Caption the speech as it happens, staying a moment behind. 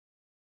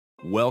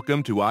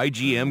Welcome to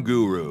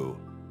igmGuru.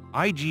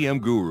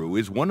 igmGuru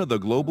is one of the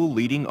global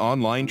leading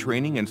online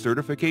training and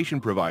certification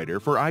provider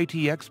for IT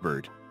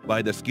expert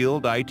by the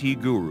skilled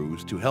IT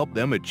gurus to help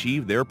them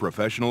achieve their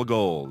professional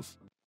goals.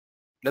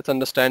 Let's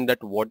understand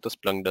that what the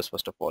Splunk does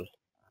first of all.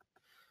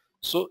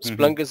 So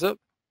Splunk is a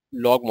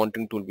log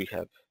monitoring tool we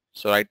have.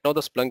 So right now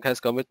the Splunk has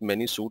come with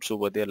many suits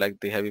over there, like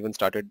they have even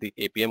started the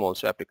APM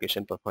also,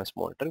 application performance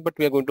monitoring, but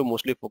we are going to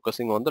mostly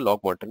focusing on the log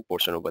monitoring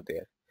portion over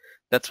there.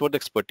 That's what the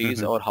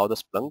expertise or how the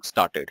Splunk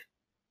started.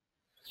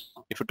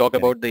 If you talk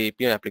about the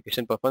APM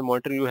application performance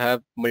monitoring, you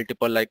have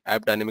multiple like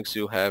App Dynamics,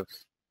 you have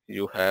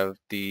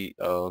the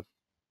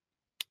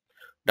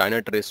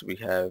Dynatrace, we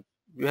have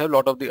a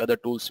lot of the other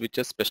tools which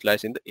are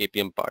specialized in the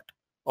APM part,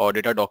 or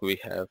Datadog we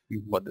have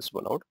for this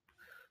one out.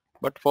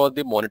 But for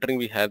the monitoring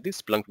we have the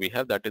Splunk we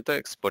have, that is the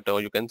expert,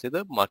 or you can say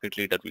the market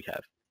leader we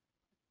have.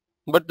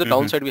 But the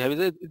downside we have is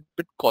a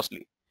bit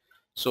costly.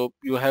 So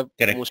you have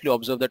mostly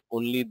observed that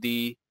only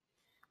the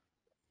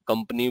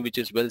company which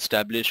is well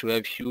established, who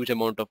have huge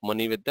amount of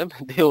money with them,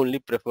 they only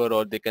prefer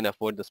or they can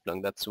afford the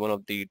Splunk. That's one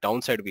of the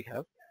downside we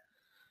have.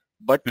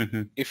 But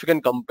if you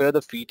can compare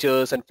the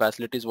features and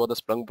facilities what the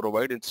Splunk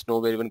provide, it's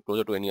nowhere even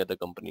closer to any other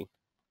company.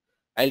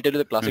 I'll tell you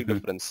the classic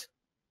difference.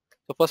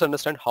 So first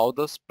understand how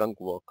the Splunk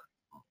work.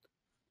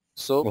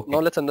 So now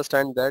let's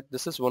understand that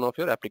this is one of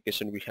your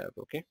application we have,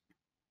 okay?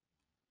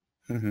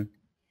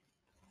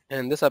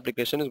 And this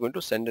application is going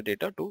to send the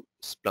data to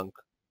Splunk.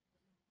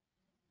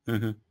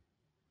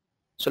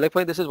 So like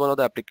this is one of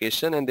the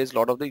application, and there's a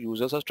lot of the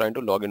users are trying to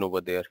log in over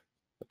there,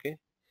 okay?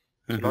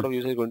 So a lot of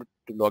users are going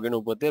to log in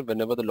over there.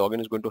 Whenever the login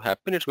is going to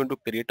happen, it's going to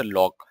create a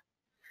log,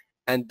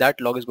 and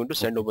that log is going to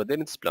send over there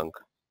in Splunk.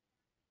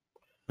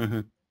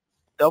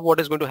 Now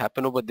what is going to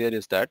happen over there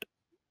is that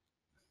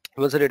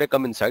once the data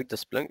come inside the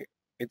Splunk,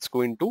 it's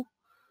going to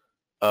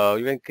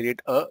you can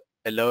create a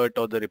alert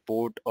or the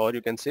report, or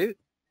you can say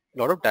a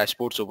lot of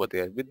dashboards over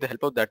there with the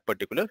help of that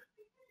particular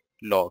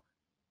log.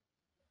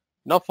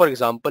 Now for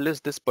example is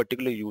this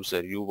particular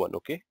user U1,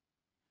 okay?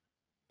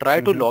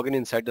 Try to log in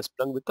inside the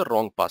Splunk with the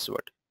wrong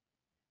password.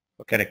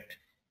 Okay? Correct.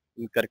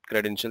 Incorrect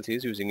credentials, he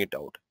is using it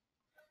out.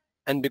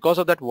 And because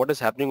of that, what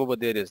is happening over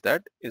there is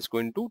that it's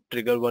going to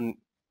trigger one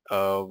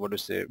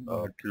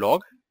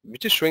log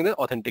which is showing the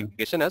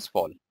authentication as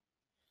false.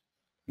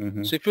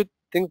 So if you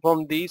think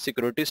from the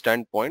security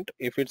standpoint,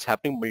 if it's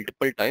happening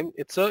multiple times,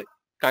 it's a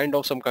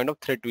some kind of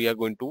threat we are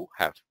going to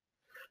have.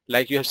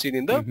 Like you have seen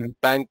in the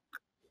bank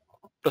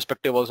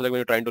perspective also, like when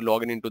you're trying to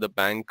log in into the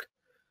bank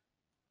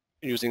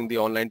using the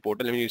online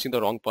portal and using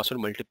the wrong password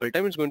multiple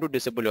times, it's going to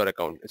disable your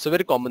account. It's a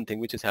very common thing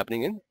which is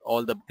happening in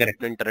all the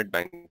internet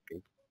banking.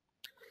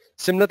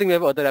 Similar thing, we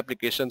have other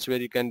applications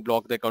where you can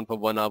block the account for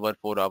 1 hour,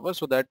 4 hours,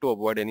 so that to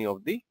avoid any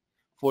of the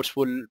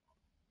forceful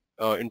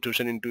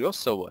intrusion into your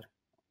server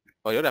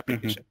or your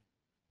application.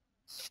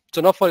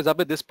 So now for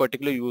example, this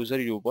particular user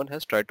U1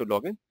 has tried to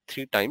log in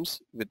 3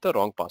 times with the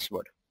wrong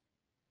password.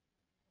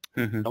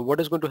 Now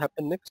what is going to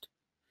happen next?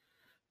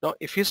 Now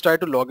if he's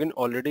tried to log in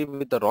already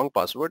with the wrong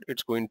password,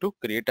 it's going to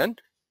create an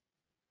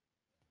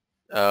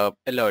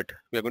alert.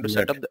 We are going to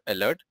set up the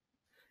alert,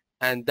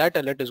 and that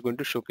alert is going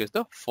to showcase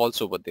the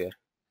false over there.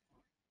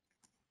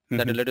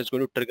 That alert is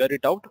going to trigger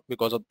it out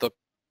because of the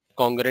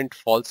congruent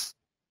false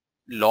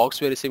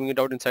logs we are receiving it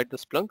out inside the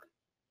Splunk,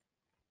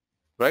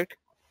 right?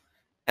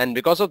 And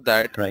because of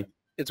that,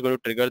 it's going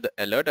to trigger the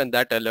alert, and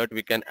that alert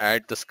we can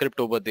add the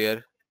script over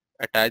there,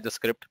 attach the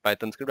script,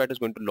 Python script that is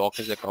going to lock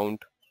his account,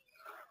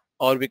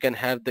 or we can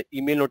have the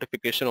email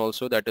notification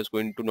also that is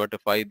going to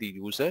notify the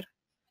user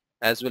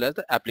as well as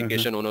the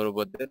application owner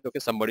over there. Okay,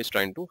 somebody is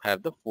trying to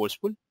have the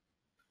forceful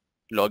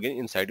login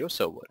inside your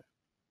server.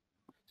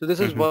 So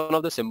this is one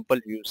of the simple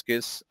use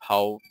case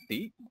how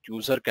the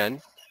user can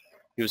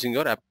using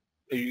your app,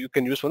 you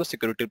can use from the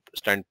security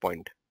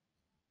standpoint.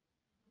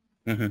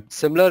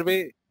 Similar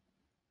way,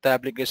 the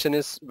application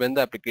is, when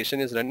the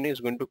application is running,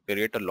 is going to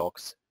create a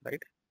logs,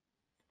 right?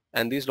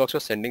 And these logs are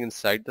sending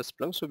inside the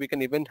Splunk, so we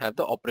can even have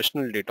the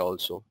operational data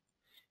also.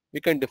 We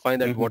can define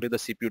that what is the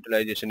CPU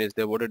utilization is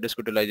there, what is disk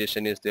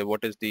utilization is there,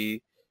 what is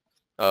the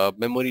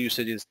memory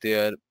usage is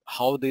there,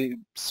 how the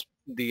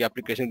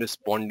application is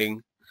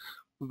responding,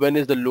 when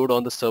is the load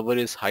on the server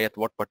is high at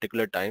what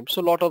particular time.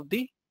 So a lot of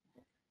the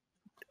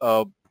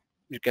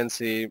you can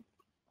say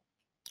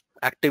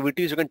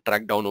activities you can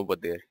track down over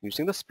there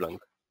using the Splunk,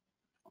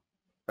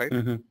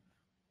 right?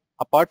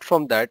 Apart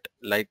from that,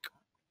 like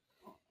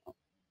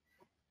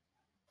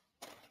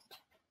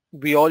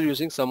we all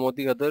using some of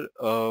the other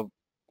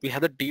we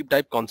have the deep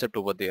dive concept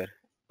over there.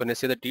 When I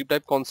say the deep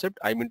dive concept,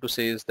 I mean to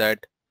say is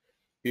that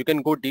you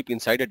can go deep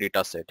inside a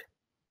data set.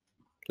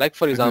 Like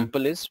for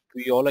example is,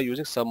 we all are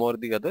using some or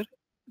the other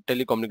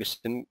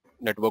telecommunication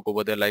network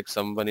over there, like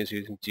someone is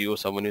using Jio,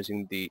 someone is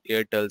using the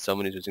Airtel,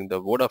 someone is using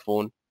the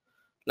Vodafone.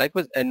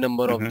 Likewise, n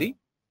number of the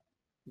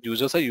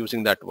users are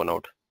using that one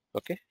out.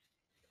 Okay.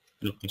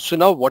 So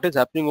now what is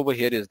happening over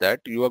here is that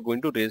you are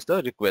going to raise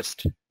the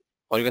request,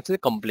 or you can say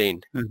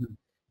complaint,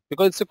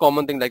 because it's a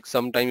common thing. Like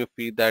sometimes you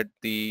feel that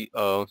the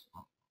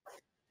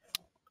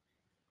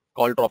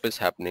call drop is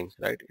happening,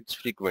 right? It's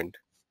frequent.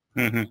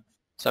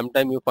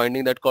 Sometimes you're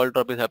finding that call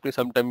drop is happening,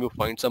 sometimes you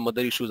find some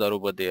other issues are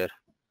over there,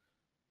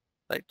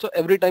 right? So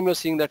every time you're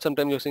seeing that,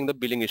 sometimes you're seeing the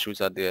billing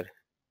issues are there.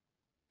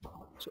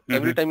 So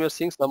every time you're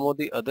seeing some of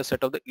the other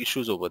set of the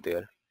issues over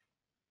there,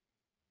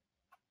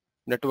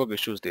 network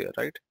issues there,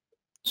 right?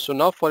 So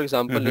now, for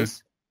example,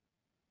 is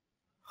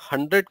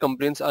 100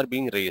 complaints are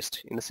being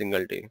raised in a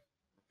single day.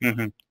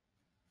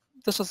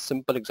 This is a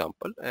simple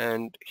example,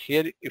 and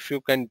here if you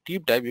can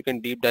deep dive, you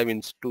can deep dive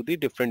into the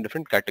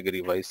different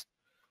category wise,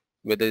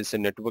 whether it's a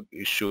network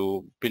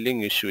issue,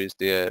 billing issue is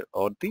there,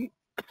 or the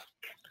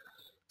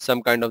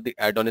some kind of the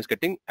add-on is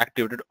getting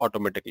activated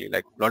automatically.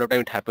 Like a lot of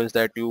time it happens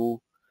that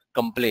you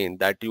complain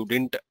that you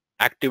didn't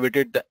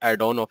activated the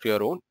add-on of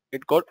your own,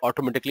 it got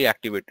automatically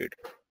activated,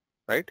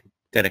 right?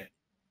 Correct.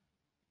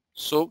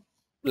 So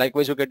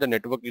likewise, you get the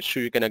network issue,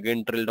 you can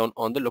again drill down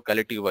on the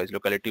locality wise,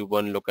 locality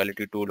 1,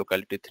 locality 2,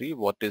 locality 3,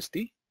 what is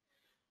the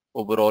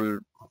overall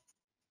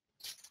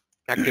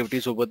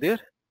activities over there,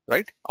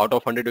 right? Out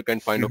of 100 you can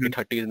find okay,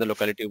 30 is in the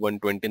locality 1,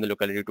 20 in the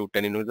locality 2,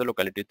 10 in the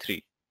locality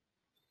 3.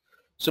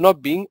 So now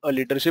being a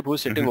leadership who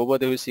is sitting over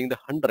there who is seeing the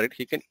 100,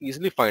 he can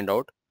easily find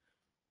out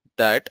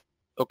that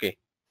okay,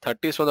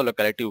 30 is from the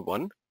locality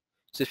 1.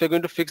 So if you're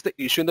going to fix the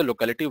issue in the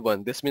locality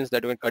 1, this means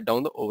that you can cut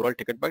down the overall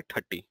ticket by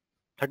 30%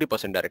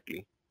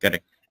 directly.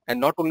 Correct. And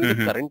not only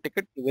the current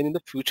ticket, even in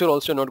the future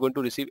also you're not going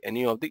to receive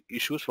any of the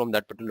issues from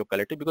that particular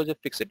locality because you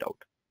fix it out.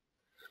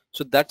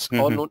 So that's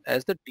all known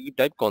as the deep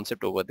dive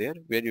concept over there,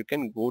 where you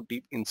can go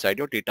deep inside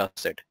your data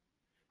set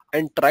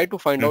and try to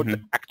find out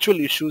the actual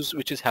issues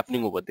which is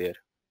happening over there.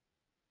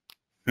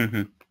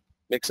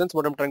 Make sense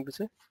what I'm trying to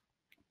say?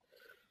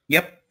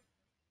 Yep.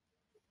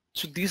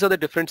 So these are the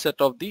different set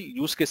of the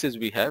use cases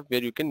we have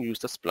where you can use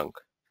the Splunk.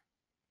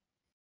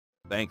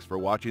 Thanks for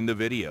watching the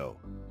video.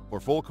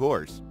 For full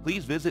course,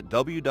 please visit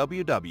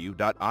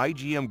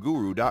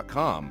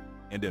www.igmguru.com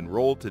and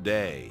enroll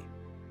today.